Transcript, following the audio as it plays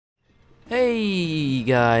Hey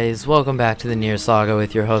guys, welcome back to the Nier Saga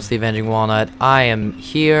with your host, TheAvengingWalnut. I am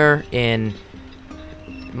here in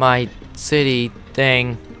my city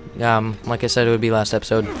thing. Like I said, it would be last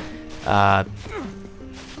episode. I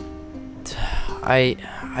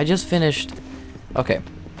just finished. Okay,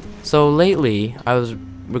 so lately I was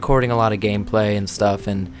recording a lot of gameplay and stuff,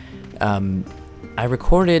 and I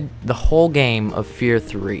recorded the whole game of Fear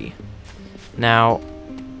 3. Now,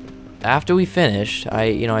 after we finished,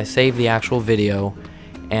 I saved the actual video,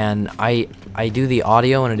 and I do the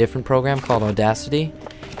audio in a different program called Audacity,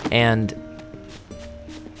 and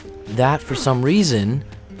that for some reason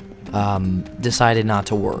decided not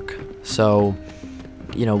to work. So,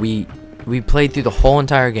 we played through the whole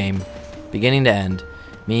entire game, beginning to end.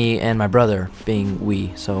 Me and my brother being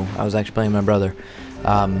we, so I was actually playing my brother,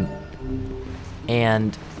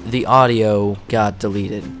 and the audio got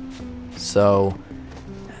deleted. So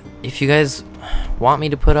if you guys want me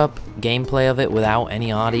to put up gameplay of it without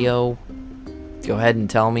any audio, go ahead and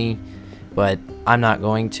tell me, but I'm not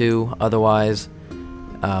going to. Otherwise,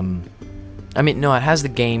 no, it has the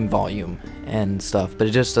game volume and stuff, but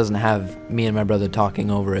it just doesn't have me and my brother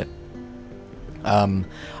talking over it. I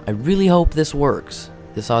really hope this works,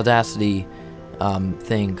 this Audacity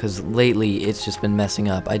thing, because lately it's just been messing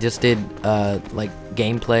up. I just did like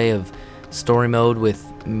gameplay of story mode with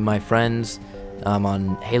my friends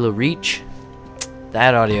on Halo Reach.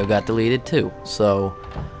 That audio got deleted too, so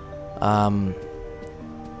I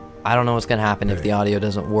don't know what's gonna happen if the audio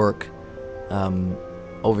doesn't work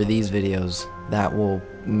over these videos. That will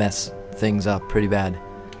mess things up pretty bad.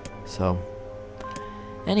 So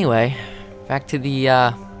anyway, back to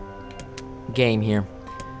the game here.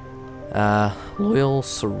 Loyal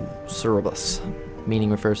Cerebus, meaning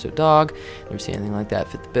refers to a dog. Never seen anything like that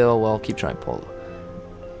fit the bill. Well, keep trying, Polo.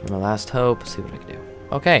 You're my last hope. Let's see what I can do.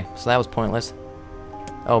 Okay, so that was pointless.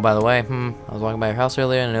 Oh, by the way, I was walking by your house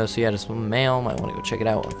earlier and I noticed you had some mail. Might want to go check it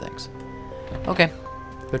out. Well, thanks. Okay,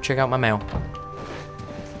 go check out my mail.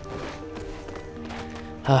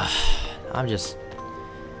 I'm just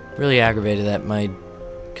really aggravated that my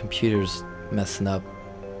computer's messing up.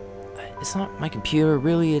 It's not my computer,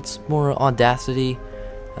 really. It's more Audacity.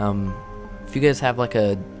 If you guys have like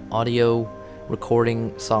a audio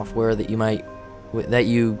recording software that you may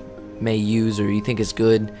use or you think is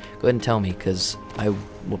good, go ahead and tell me, because I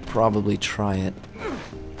will probably try it.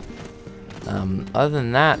 Other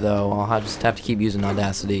than that, though, I'll just have to keep using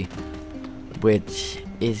Audacity, which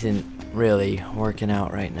isn't really working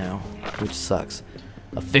out right now, which sucks.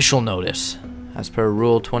 Official notice. As per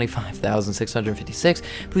Rule 25,656,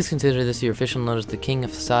 please consider this your official notice. The King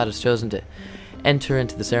of Facade has chosen to enter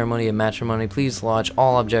into the ceremony of matrimony. Please lodge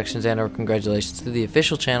all objections and/or congratulations to the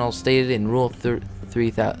official channel stated in Rule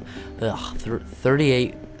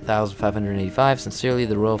 38,585. Sincerely,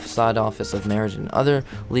 the Royal Facade Office of Marriage and Other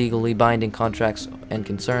Legally Binding Contracts and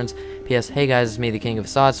Concerns. P.S. Hey guys, it's me, the King of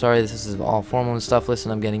Facade. Sorry, this is all formal and stuff.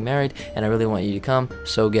 Listen, I'm getting married, and I really want you to come,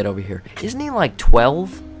 so get over here. Isn't he like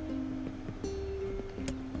 12?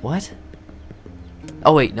 What?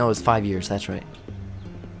 Oh wait, no, it's 5 years, that's right.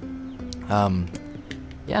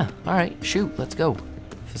 Yeah, alright, shoot, let's go.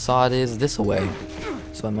 Facade is this away,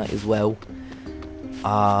 so I might as well.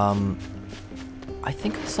 I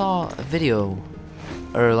think I saw a video,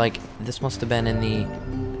 or like, this must have been in the,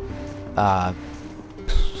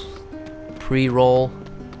 pre-roll,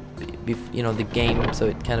 the game, so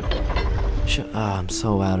it kind of, I'm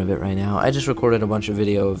so out of it right now. I just recorded a bunch of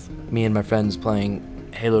video of me and my friends playing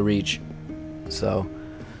Halo Reach, so,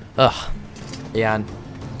 yeah,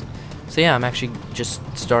 so yeah, I'm actually just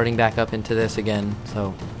starting back up into this again,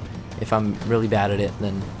 so if I'm really bad at it,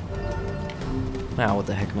 then, wow, what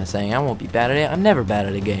the heck am I saying? I won't be bad at it. I'm never bad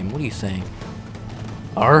at a game. What are you saying?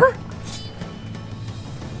 I'm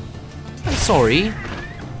sorry.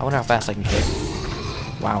 I wonder how fast I can kick.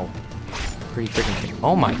 Wow. Pretty freaking kick.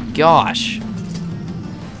 Oh my gosh.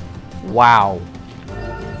 Wow.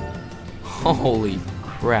 Holy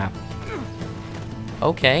crap.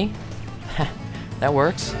 Okay. That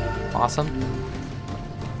works. Awesome.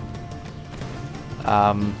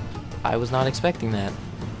 I was not expecting that.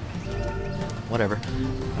 Whatever.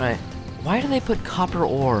 Alright. Why do they put copper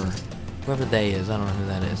ore? Whoever they is, I don't know who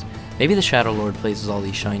that is. Maybe the Shadow Lord places all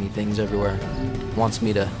these shiny things everywhere. Wants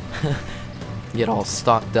me to get all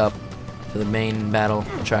stocked up for the main battle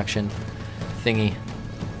attraction thingy.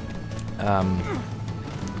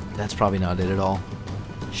 That's probably not it at all.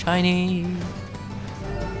 Shiny!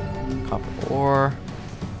 Copper ore.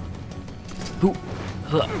 Ooh.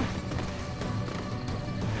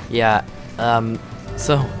 Yeah,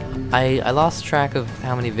 so I lost track of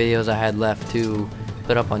how many videos I had left to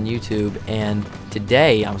put up on YouTube, and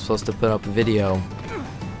today I'm supposed to put up a video,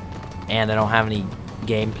 and I don't have any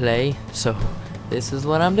gameplay, so this is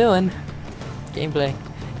what I'm doing. Gameplay.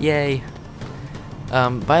 Yay.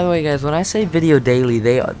 By the way, guys, when I say video daily,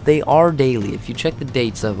 they are daily. If you check the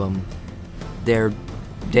dates of them, they're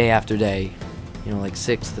day after day. You know, like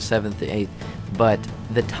 6th, the 7th, the 8th. But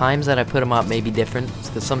the times that I put them up may be different,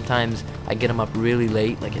 because sometimes I get them up really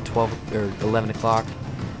late, like at 12 or 11 o'clock.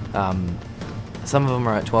 Some of them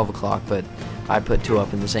are at 12 o'clock, but I put 2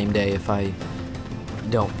 up in the same day if I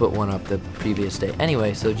don't put 1 up the previous day.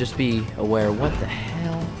 Anyway, so just be aware. What the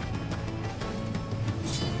hell?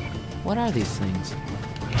 What are these things?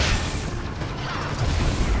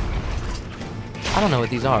 I don't know what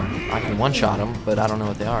these are. I can one-shot them, but I don't know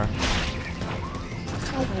what they are.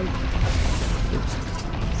 Oops.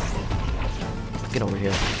 Get over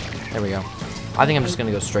here. There we go. I think I'm just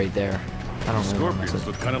gonna go straight there. I don't really want to mess Scorpions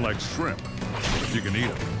look kind of like shrimp, but you can eat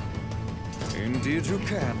them. Indeed you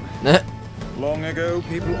can. Long ago,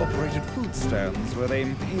 people operated food stands where they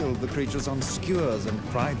impaled the creatures on skewers and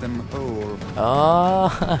fried them whole.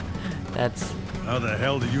 Oh, that's... How the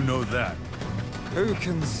hell do you know that? Who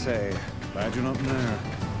can say? I do not know.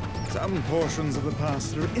 Some portions of the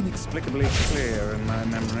past are inexplicably clear in my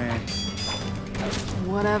memory.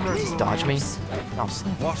 Whatever. Just dodge me. Oh,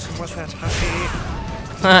 What was that, Hussy?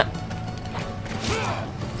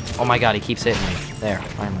 oh my god, he keeps hitting me. There,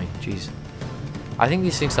 finally. Jeez. I think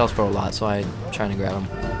these things sell for a lot, so I'm trying to grab them.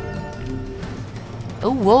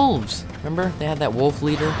 Oh, wolves! Remember? They had that wolf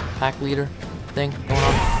leader, pack leader thing going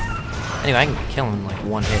on. Anyway, I can kill him in like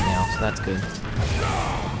 1 hit now, so that's good.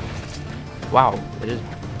 Wow, it is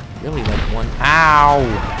really like 1... Ow!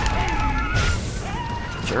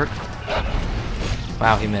 Jerk.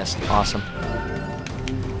 Wow, he missed. Awesome.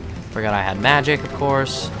 Forgot I had magic, of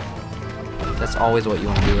course. That's always what you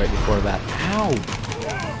want to do right before that. Ow!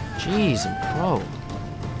 Jeez, I'm pro.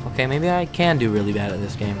 Okay, maybe I can do really bad at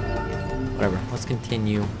this game. Whatever, let's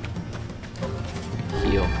continue.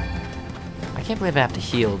 Heal. I can't believe I have to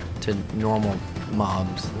heal to normal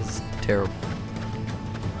mobs. This is terrible.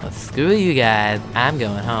 Well, screw you guys. I'm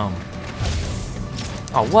going home.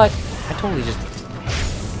 Oh, what? I totally just...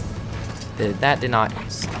 That did not...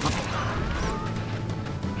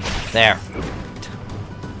 There.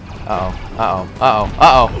 Uh-oh. Uh-oh. Uh-oh.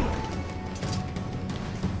 Uh-oh.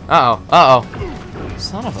 Uh-oh. Uh-oh.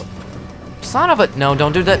 Son of a... Son of a... No,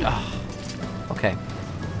 don't do that. Oh. Okay.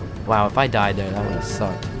 Wow, if I died there, that would have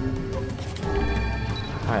sucked.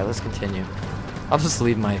 Alright, let's continue. I'll just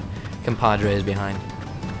leave my compadres behind.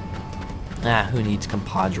 Ah, who needs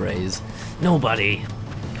compadres? Nobody.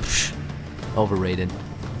 Psh, overrated.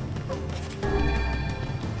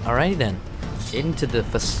 Alrighty then. Into the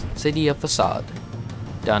city of Facade.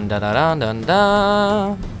 Dun dun dun dun dun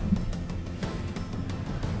dun.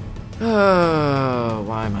 Oh,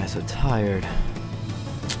 why am I so tired?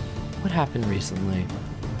 What happened recently?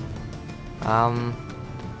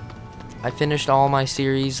 I finished all my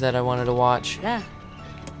series that I wanted to watch. Yeah.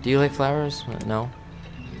 Do you like flowers? No.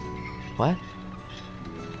 What?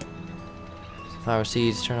 Flower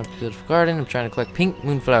seeds turn up the beautiful garden. I'm trying to collect pink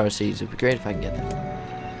moonflower seeds. It would be great if I can get them.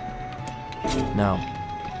 No.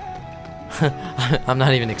 I'm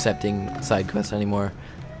not even accepting side quests anymore.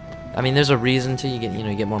 I mean, there's a reason to. You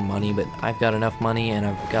get more money, but I've got enough money and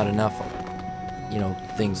I've got enough,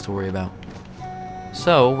 things to worry about.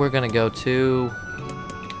 So we're gonna go to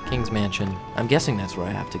King's Mansion. I'm guessing that's where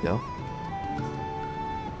I have to go.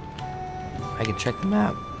 I can check the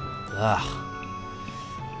map. Ugh.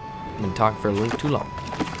 I've been talking for a little too long.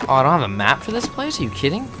 Oh, I don't have a map for this place? Are you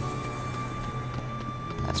kidding?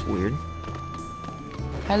 That's weird.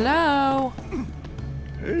 Hello?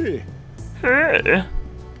 Hey. Hey.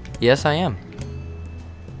 Yes, I am.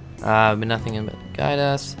 But nothing in but guide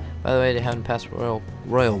us. By the way, they haven't passed Royal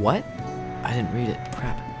what? I didn't read it.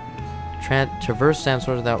 Crap. Traverse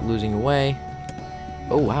sandstorms without losing your way.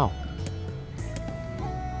 Oh, wow.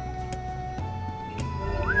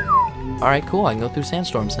 Alright, cool. I can go through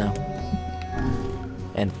sandstorms now.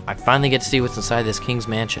 And I finally get to see what's inside this King's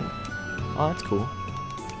Mansion. Oh, that's cool.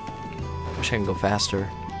 Wish I can go faster.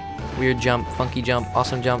 Weird jump, funky jump,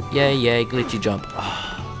 awesome jump. Yay, yay, glitchy jump.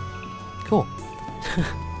 Oh, cool.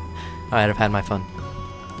 Alright, I've had my fun.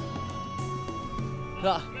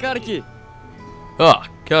 Got a key. Ah,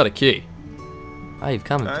 got a key. Ah, you've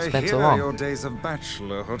come. It's been so long. Your days of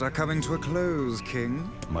bachelorhood are coming to a close, King.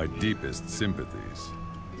 My deepest sympathies.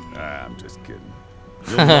 Ah, I'm just kidding.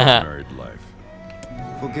 You'll love married life.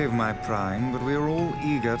 Forgive my prying, but we are all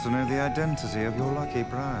eager to know the identity of your lucky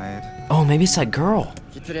bride. Oh, maybe it's that girl.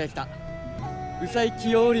 Is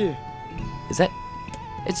that...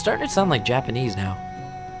 It's starting to sound like Japanese now.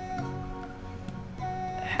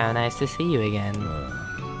 How nice to see you again.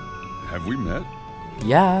 Have we met?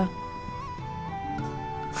 Yeah.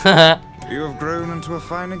 You have grown into a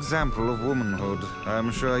fine example of womanhood.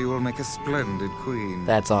 I'm sure you will make a splendid queen.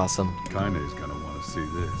 That's awesome. Kaine's gonna want to see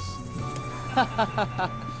this.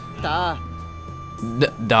 Da.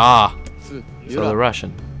 Da. Su, So the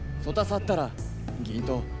Russian. 外去ったら銀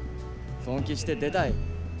と尊敬して出たい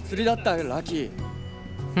釣りだったラッキー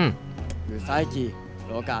Hmm. うさいき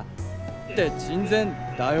廊下で人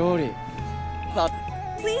前大王りさ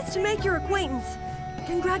Pleased to make your acquaintance.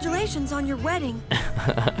 Congratulations on your wedding.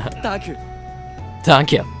 ったく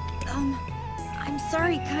Thank you. I'm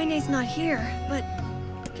sorry Kaine's not here, but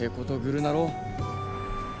けことぐるなろ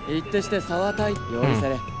う行ってして沢たいよりせ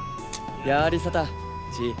れやりさたち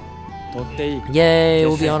とっていい Yay,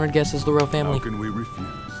 we'll be honored guests as the royal How family. can we refuse?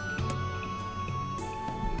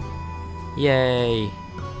 Yay.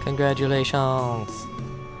 Congratulations.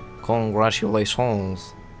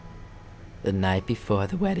 Congratulations. The night before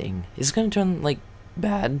the wedding. Is it gonna turn, like,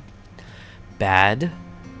 bad? Bad?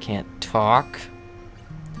 Can't talk.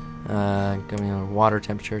 Going on water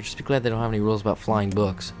temperature. Just be glad they don't have any rules about flying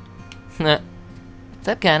books. What's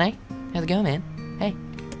up, Kane? How's it going, man? Hey.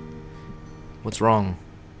 What's wrong?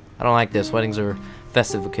 I don't like this. Weddings are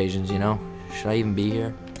festive occasions, you know? Should I even be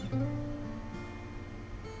here?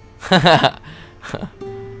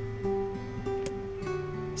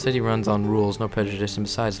 City runs on rules, no prejudice, and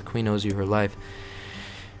besides, the queen owes you her life.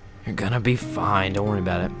 You're gonna be fine, don't worry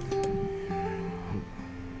about it.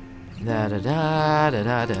 Da da da da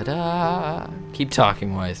da da da. Keep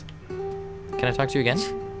talking, Wise. Can I talk to you again?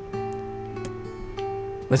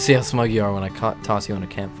 Let's see how smug you are when I toss you on a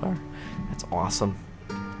campfire. That's awesome.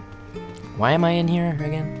 Why am I in here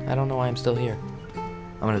again? I don't know why I'm still here.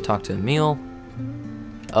 I'm gonna talk to Emil.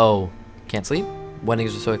 Oh, can't sleep?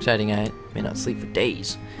 Weddings are so exciting I may not sleep for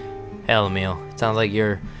days. Hell, Emil, it sounds like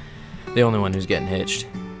you're the only one who's getting hitched.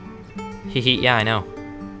 Hehe, yeah, I know.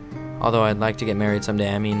 Although I'd like to get married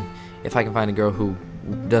someday. I mean, if I can find a girl who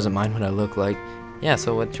doesn't mind what I look like. Yeah,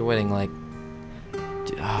 so what's your wedding like?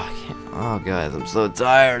 Dude, oh, I can't. Oh, guys, I'm so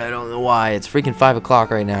tired. I don't know why. It's freaking 5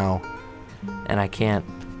 o'clock right now. And I can't.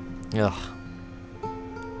 Ugh. Do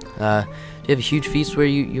you have a huge feast where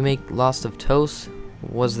you make lots of toast?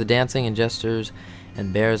 Was the dancing and jesters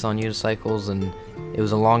and bears on unicycles, and it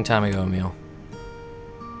was a long time ago, Emil.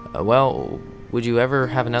 Well, would you ever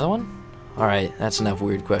have another one? Alright, that's enough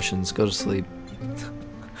weird questions. Go to sleep.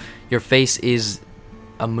 Your face is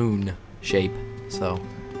a moon shape, so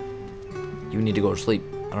you need to go to sleep.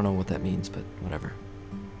 I don't know what that means, but whatever.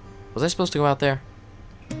 Was I supposed to go out there?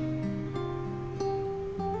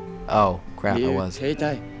 Oh, crap, I was. 停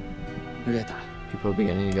滞濡れた People are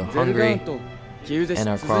beginning to go ゼルガ hungry. ンと急で And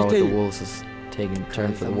our 続 quarrel い with て the いる wolves is taking a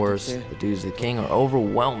turn for the worse. The dues of the king are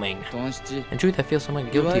overwhelming. トン七 In truth, I feel somewhat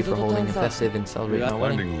guilty for holding a festive and celebrating my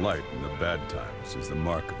wedding. Finding light in the bad times is the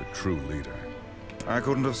mark of a true leader. I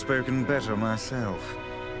couldn't have spoken better myself.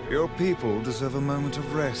 Your people deserve a moment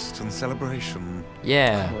of rest and celebration.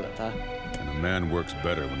 Yeah. そうだった And a man works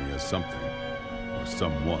better when he has something or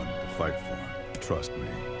someone to fight for. Trust me,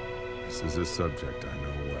 this is a subject I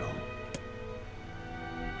know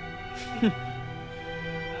well.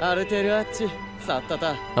 アルテルアッチさった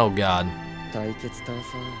た Oh god. 対決たさ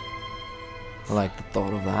I like the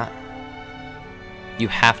thought of that. You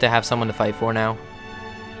have to have someone to fight for now?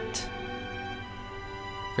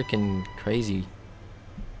 Freaking crazy.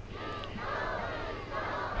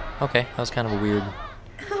 Okay, that was kind of a weird...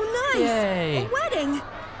 oh nice! Yay! A wedding!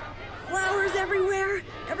 Flowers everywhere,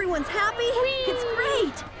 everyone's happy. It's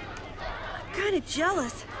great! I'm kind of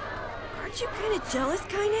jealous. Aren't you kind of jealous,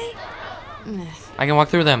 Kaine? I can walk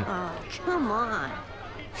through them. Oh, come on.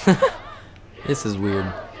 This is weird.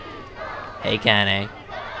 Hey, Kane.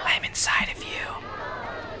 I'm inside of you.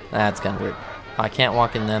 That's kind of weird. I can't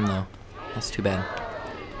walk in them, though. That's too bad.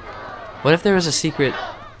 What if there was a secret,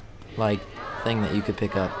 like, thing that you could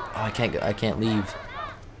pick up? Oh, I can't leave.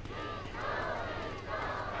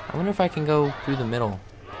 I wonder if I can go through the middle.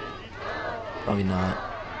 Probably not.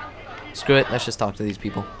 Screw it, let's just talk to these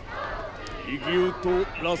people. Emperor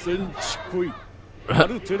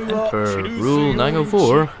Rule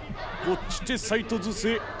 904.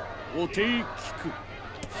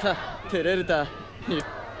 さ照れるた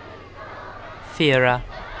Fiera.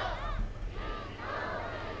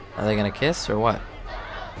 Are they gonna kiss or what?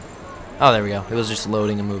 Oh, there we go. It was just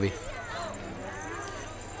loading a movie.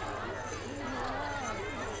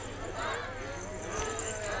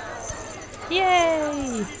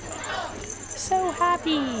 Yay! So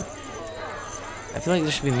happy. I feel like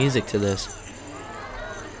there should be music to this.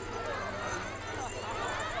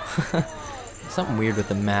 Something weird with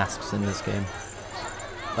the masks in this game.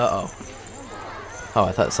 Uh-oh. Oh,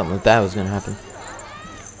 I thought something like that was gonna happen.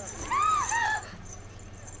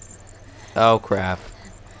 Oh, crap.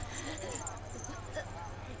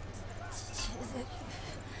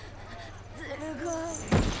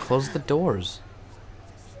 Close the doors.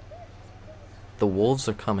 The wolves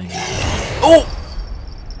are coming. Oh!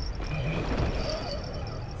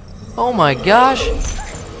 Oh my gosh!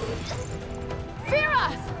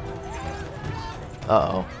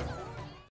 Uh-oh.